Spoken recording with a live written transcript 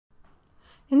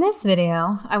In this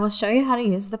video, I will show you how to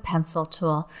use the pencil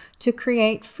tool to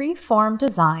create free-form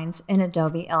designs in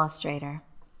Adobe Illustrator.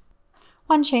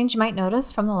 One change you might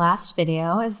notice from the last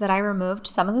video is that I removed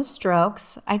some of the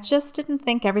strokes. I just didn't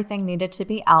think everything needed to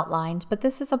be outlined, but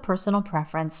this is a personal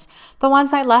preference. The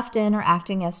ones I left in are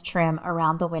acting as trim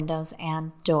around the windows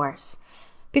and doors.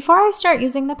 Before I start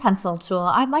using the pencil tool,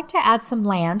 I'd like to add some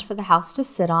land for the house to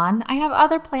sit on. I have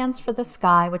other plans for the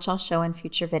sky, which I'll show in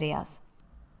future videos.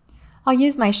 I'll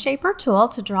use my shaper tool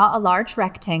to draw a large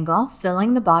rectangle,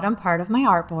 filling the bottom part of my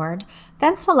artboard.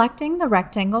 Then selecting the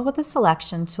rectangle with the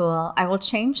selection tool, I will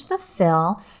change the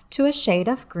fill to a shade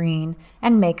of green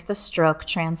and make the stroke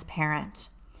transparent.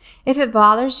 If it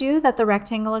bothers you that the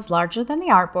rectangle is larger than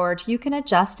the artboard, you can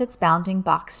adjust its bounding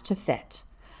box to fit.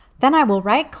 Then I will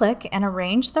right-click and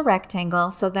arrange the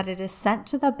rectangle so that it is sent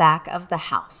to the back of the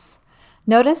house.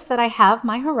 Notice that I have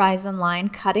my horizon line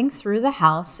cutting through the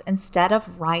house instead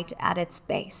of right at its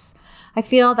base. I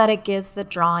feel that it gives the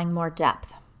drawing more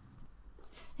depth.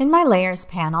 In my Layers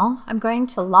panel, I'm going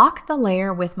to lock the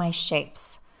layer with my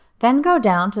shapes. Then go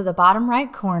down to the bottom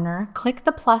right corner, click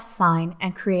the plus sign,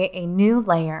 and create a new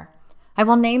layer. I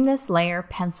will name this layer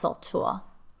Pencil Tool.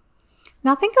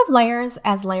 Now think of layers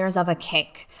as layers of a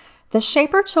cake. The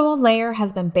shaper tool layer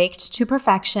has been baked to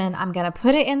perfection. I'm going to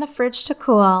put it in the fridge to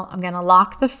cool. I'm going to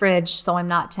lock the fridge so I'm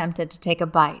not tempted to take a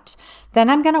bite. Then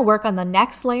I'm going to work on the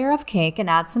next layer of cake and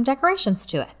add some decorations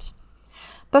to it.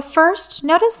 But first,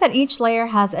 notice that each layer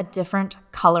has a different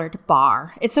colored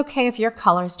bar. It's okay if your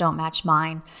colors don't match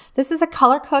mine. This is a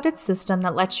color-coded system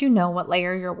that lets you know what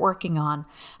layer you're working on.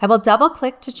 I will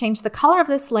double-click to change the color of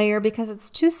this layer because it's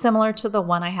too similar to the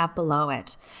one I have below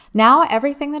it. Now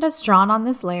everything that is drawn on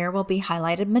this layer will be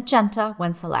highlighted magenta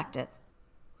when selected.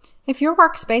 If your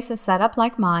workspace is set up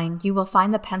like mine, you will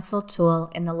find the pencil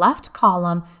tool in the left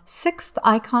column, 6th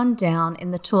icon down in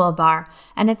the toolbar,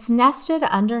 and it's nested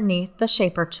underneath the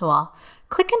shaper tool.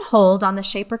 Click and hold on the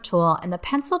shaper tool and the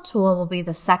pencil tool will be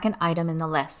the second item in the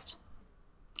list.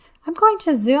 I'm going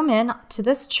to zoom in to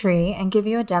this tree and give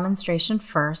you a demonstration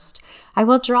first. I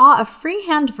will draw a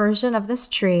freehand version of this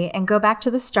tree and go back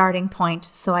to the starting point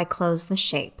so I close the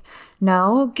shape.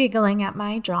 No giggling at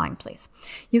my drawing, please.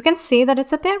 You can see that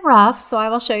it's a bit rough, so I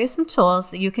will show you some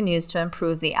tools that you can use to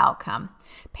improve the outcome.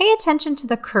 Pay attention to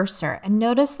the cursor and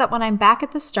notice that when I'm back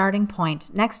at the starting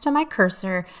point, next to my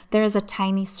cursor, there is a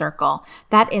tiny circle.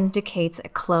 That indicates a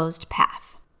closed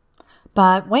path.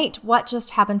 But wait, what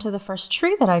just happened to the first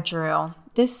tree that I drew?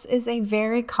 This is a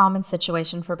very common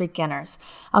situation for beginners.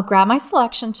 I'll grab my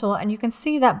selection tool and you can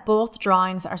see that both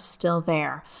drawings are still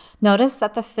there. Notice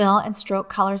that the fill and stroke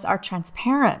colors are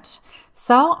transparent.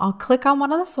 So I'll click on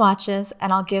one of the swatches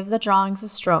and I'll give the drawings a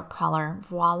stroke color.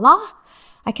 Voila!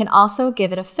 I can also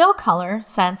give it a fill color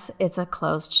since it's a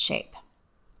closed shape.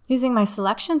 Using my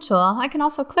selection tool, I can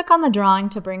also click on the drawing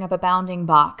to bring up a bounding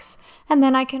box, and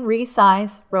then I can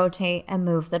resize, rotate, and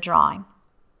move the drawing.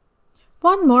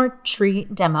 One more tree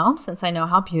demo, since I know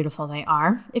how beautiful they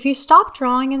are. If you stop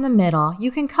drawing in the middle,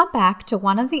 you can come back to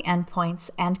one of the endpoints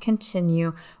and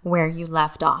continue where you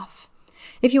left off.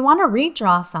 If you want to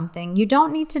redraw something, you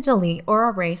don't need to delete or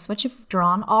erase what you've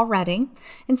drawn already.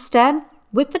 Instead,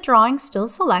 with the drawing still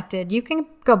selected, you can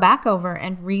go back over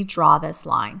and redraw this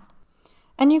line.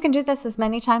 And you can do this as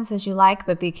many times as you like,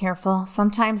 but be careful.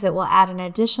 Sometimes it will add an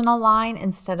additional line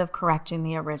instead of correcting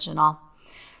the original.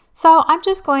 So I'm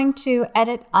just going to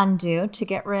edit undo to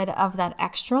get rid of that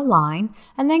extra line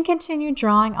and then continue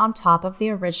drawing on top of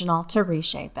the original to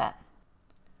reshape it.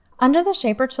 Under the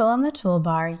shaper tool in the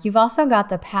toolbar, you've also got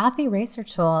the path eraser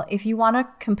tool if you want to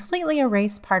completely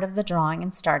erase part of the drawing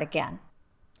and start again.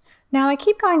 Now I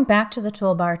keep going back to the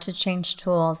toolbar to change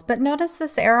tools, but notice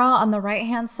this arrow on the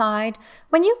right-hand side.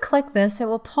 When you click this, it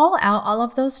will pull out all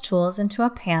of those tools into a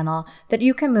panel that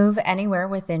you can move anywhere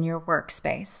within your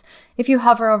workspace. If you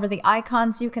hover over the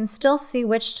icons, you can still see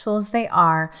which tools they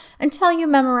are until you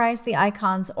memorize the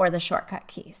icons or the shortcut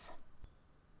keys.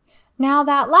 Now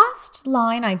that last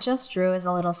line I just drew is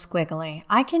a little squiggly.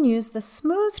 I can use the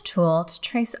smooth tool to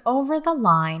trace over the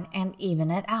line and even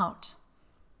it out.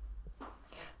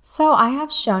 So I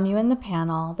have shown you in the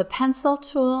panel the pencil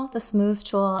tool, the smooth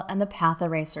tool, and the path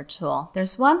eraser tool.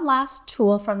 There's one last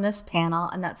tool from this panel,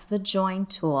 and that's the join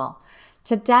tool.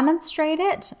 To demonstrate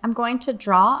it, I'm going to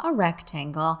draw a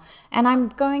rectangle, and I'm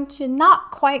going to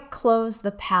not quite close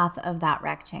the path of that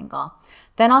rectangle.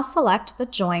 Then I'll select the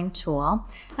join tool,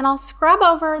 and I'll scrub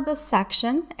over the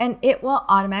section, and it will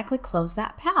automatically close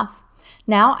that path.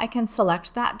 Now I can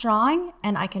select that drawing,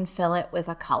 and I can fill it with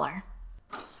a color.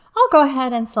 I'll go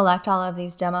ahead and select all of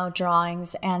these demo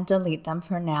drawings and delete them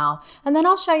for now. And then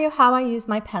I'll show you how I use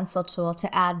my pencil tool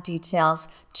to add details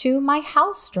to my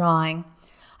house drawing.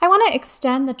 I want to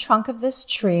extend the trunk of this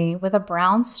tree with a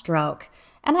brown stroke,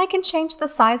 and I can change the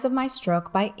size of my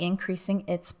stroke by increasing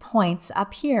its points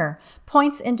up here.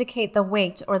 Points indicate the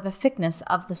weight or the thickness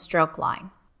of the stroke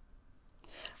line.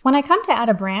 When I come to add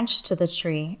a branch to the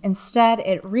tree, instead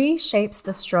it reshapes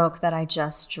the stroke that I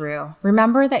just drew.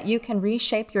 Remember that you can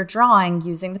reshape your drawing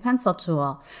using the pencil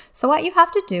tool. So what you have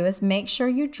to do is make sure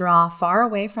you draw far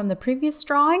away from the previous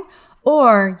drawing,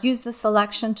 or use the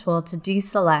selection tool to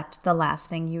deselect the last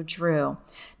thing you drew.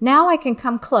 Now I can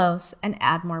come close and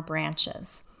add more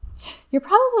branches. You're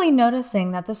probably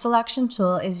noticing that the selection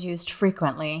tool is used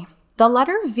frequently. The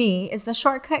letter V is the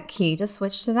shortcut key to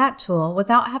switch to that tool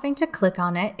without having to click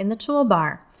on it in the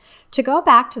toolbar. To go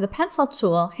back to the pencil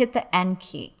tool, hit the N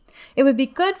key. It would be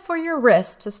good for your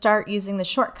wrist to start using the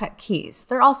shortcut keys.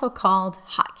 They're also called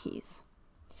hotkeys.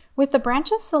 With the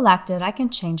branches selected, I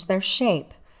can change their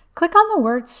shape. Click on the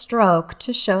word stroke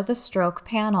to show the stroke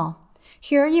panel.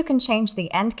 Here you can change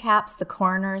the end caps, the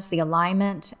corners, the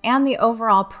alignment, and the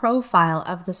overall profile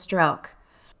of the stroke.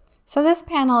 So this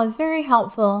panel is very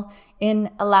helpful in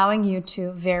allowing you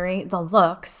to vary the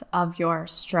looks of your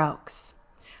strokes.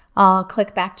 I'll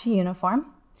click back to uniform.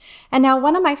 And now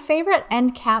one of my favorite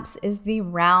end caps is the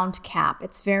round cap.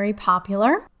 It's very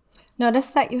popular. Notice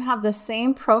that you have the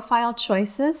same profile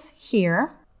choices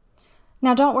here.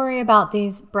 Now don't worry about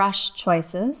these brush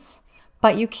choices,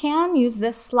 but you can use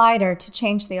this slider to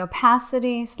change the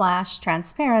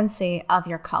opacity/transparency of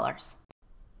your colors.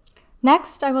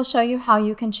 Next, I will show you how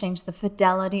you can change the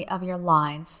fidelity of your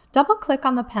lines. Double-click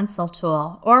on the pencil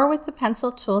tool, or with the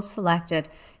pencil tool selected,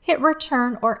 hit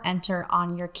Return or Enter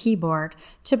on your keyboard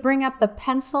to bring up the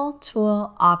Pencil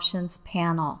Tool Options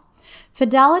panel.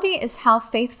 Fidelity is how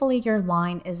faithfully your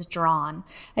line is drawn,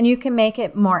 and you can make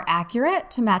it more accurate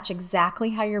to match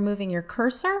exactly how you're moving your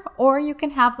cursor, or you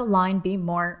can have the line be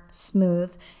more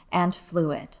smooth and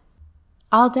fluid.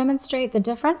 I'll demonstrate the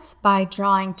difference by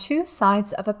drawing two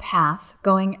sides of a path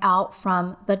going out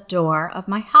from the door of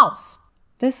my house.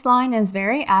 This line is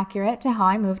very accurate to how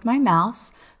I moved my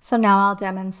mouse, so now I'll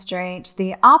demonstrate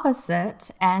the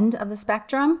opposite end of the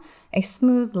spectrum, a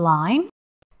smooth line.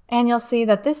 And you'll see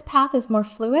that this path is more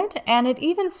fluid, and it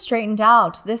even straightened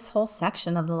out this whole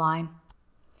section of the line.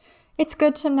 It's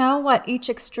good to know what each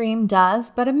extreme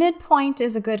does, but a midpoint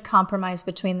is a good compromise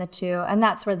between the two, and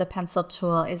that's where the pencil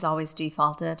tool is always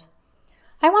defaulted.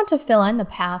 I want to fill in the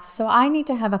path, so I need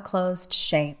to have a closed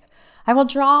shape. I will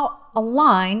draw a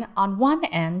line on one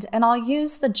end, and I'll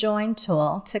use the join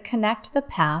tool to connect the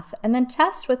path, and then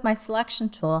test with my selection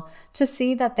tool to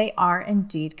see that they are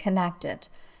indeed connected.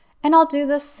 And I'll do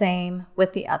the same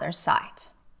with the other side.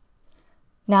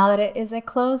 Now that it is a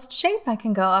closed shape, I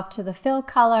can go up to the fill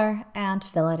color and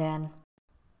fill it in.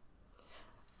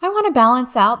 I want to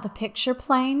balance out the picture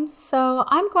plane, so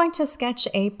I'm going to sketch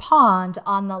a pond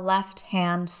on the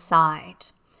left-hand side.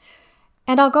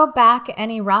 And I'll go back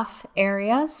any rough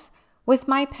areas with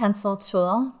my pencil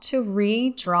tool to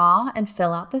redraw and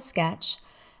fill out the sketch.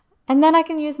 And then I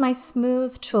can use my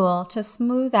smooth tool to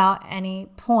smooth out any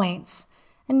points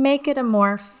and make it a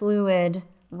more fluid,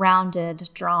 rounded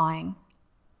drawing.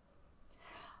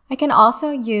 I can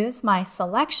also use my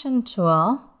selection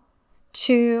tool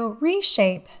to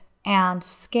reshape and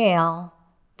scale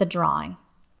the drawing.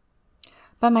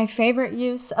 But my favorite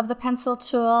use of the pencil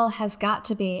tool has got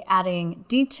to be adding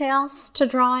details to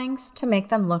drawings to make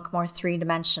them look more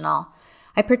three-dimensional.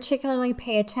 I particularly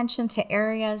pay attention to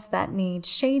areas that need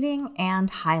shading and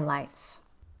highlights.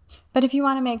 But if you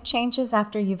want to make changes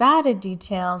after you've added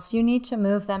details, you need to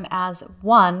move them as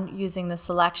one using the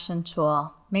selection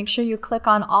tool. Make sure you click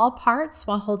on all parts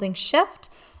while holding Shift,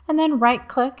 and then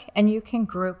right-click and you can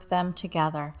group them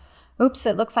together. Oops,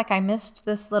 it looks like I missed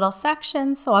this little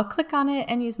section, so I'll click on it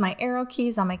and use my arrow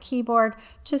keys on my keyboard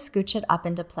to scooch it up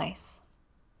into place.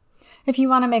 If you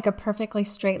want to make a perfectly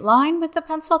straight line with the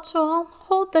pencil tool,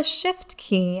 hold the Shift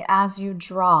key as you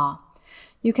draw.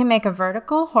 You can make a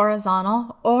vertical,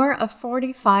 horizontal, or a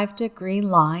 45-degree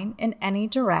line in any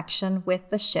direction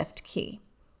with the Shift key.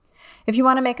 If you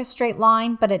want to make a straight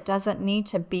line, but it doesn't need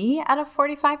to be at a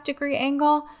 45-degree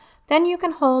angle, then you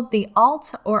can hold the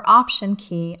Alt or Option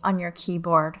key on your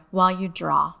keyboard while you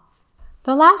draw.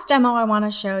 The last demo I want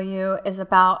to show you is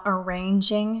about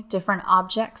arranging different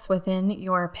objects within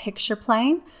your picture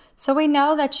plane. So we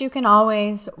know that you can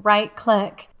always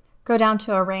right-click, go down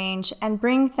to Arrange, and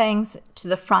bring things to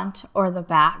the front or the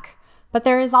back. But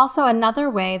there is also another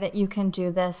way that you can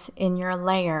do this in your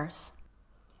layers.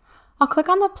 I'll click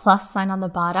on the plus sign on the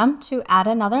bottom to add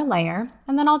another layer,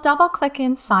 and then I'll double click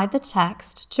inside the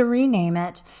text to rename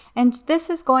it. And this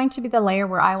is going to be the layer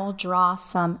where I will draw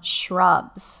some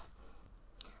shrubs.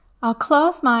 I'll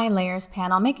close my layers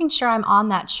panel, making sure I'm on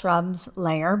that shrubs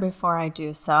layer before I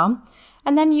do so.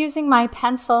 And then using my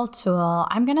pencil tool,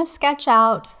 I'm going to sketch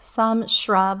out some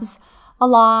shrubs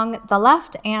along the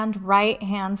left and right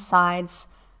hand sides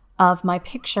of my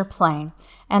picture plane.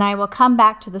 And I will come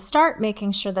back to the start,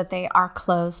 making sure that they are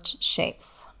closed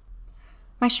shapes.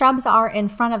 My shrubs are in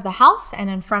front of the house and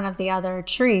in front of the other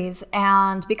trees,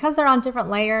 and because they're on different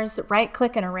layers,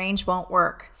 right-click and arrange won't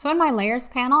work. So in my layers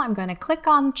panel, I'm going to click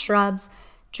on shrubs,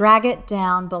 drag it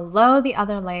down below the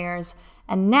other layers,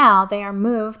 and now they are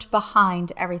moved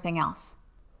behind everything else.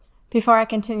 Before I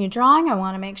continue drawing, I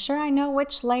want to make sure I know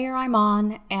which layer I'm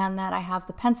on and that I have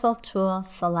the pencil tool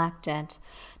selected.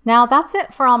 Now that's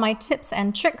it for all my tips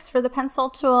and tricks for the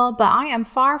pencil tool, but I am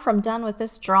far from done with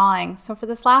this drawing. So for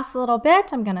this last little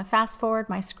bit, I'm going to fast forward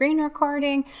my screen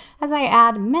recording as I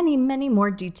add many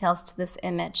more details to this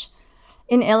image.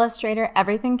 In Illustrator,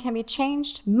 everything can be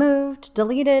changed, moved,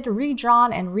 deleted,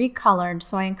 redrawn, and recolored,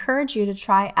 so I encourage you to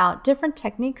try out different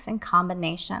techniques and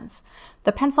combinations.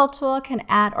 The pencil tool can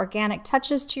add organic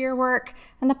touches to your work,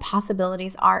 and the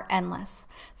possibilities are endless.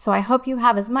 So I hope you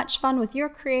have as much fun with your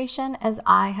creation as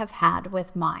I have had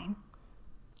with mine.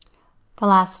 The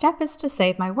last step is to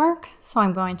save my work, so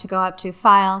I'm going to go up to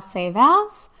File, Save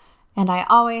As, and I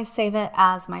always save it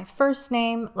as my first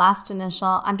name, last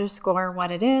initial, underscore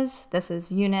what it is. This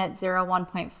is Unit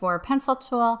 01.4 Pencil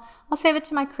Tool. I'll save it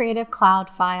to my Creative Cloud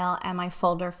file and my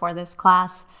folder for this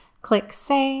class. Click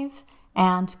Save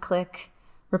and click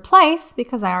Replace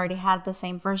because I already had the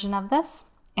same version of this,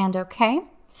 and OK.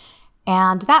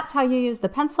 And that's how you use the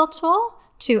pencil tool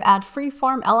to add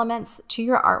freeform elements to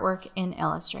your artwork in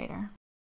Illustrator.